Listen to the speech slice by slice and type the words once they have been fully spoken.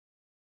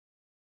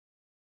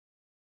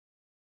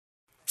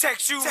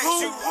Texu,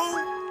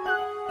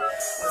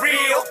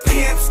 real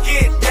pimps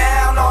get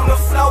down on the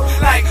floor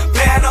like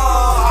Bandana.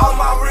 All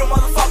my real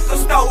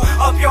motherfuckers throw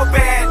up your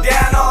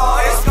bandana.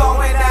 It's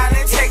going down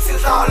in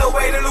Texas all the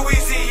way to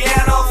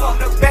Louisiana. From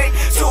the Bay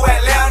to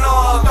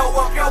Atlanta,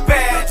 throw up your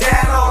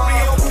bandana.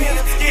 Real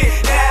pimps get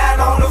down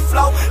on the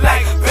floor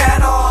like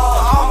Bandana.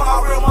 All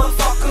my real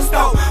motherfuckers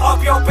throw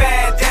up your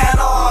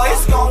bandana.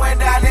 It's going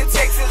down in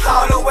Texas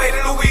all the way to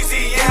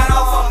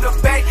Louisiana. From the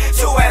Bay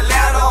to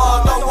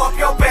Atlanta, throw up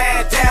your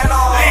bandana.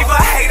 Leave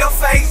a hater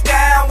face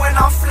down when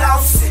I'm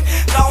flossing.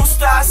 Lone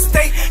Star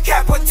State,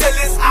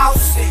 capitalist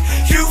ousted.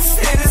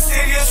 Houston, the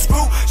city of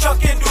screw,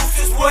 chucking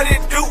deuces, what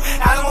it do?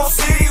 Alamo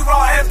City,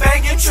 raw and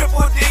banging,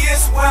 Triple D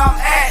is where I'm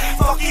at.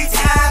 Fuck you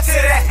time to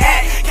the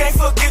act. Can't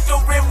forget the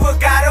river,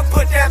 gotta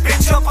put that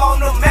bitch up on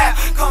the map.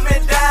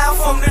 Coming down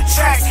from the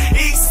tracks,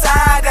 east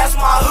side, that's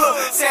my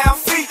hood. Sound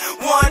feet,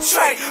 one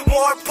tray,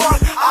 more punk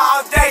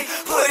all day.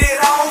 Put it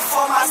on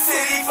for my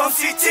city, from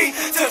CT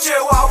to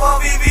Chihuahua,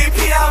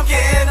 BBP. I'm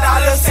getting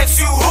dollars.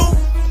 Texu who?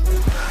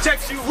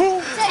 Texu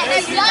who?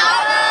 Texu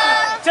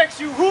dollar.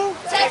 Texu who?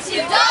 Texu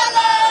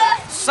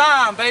dollar.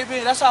 Sign,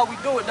 baby. That's how we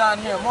do it down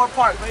here. More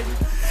Park, baby.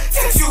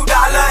 Texu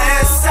dollar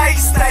and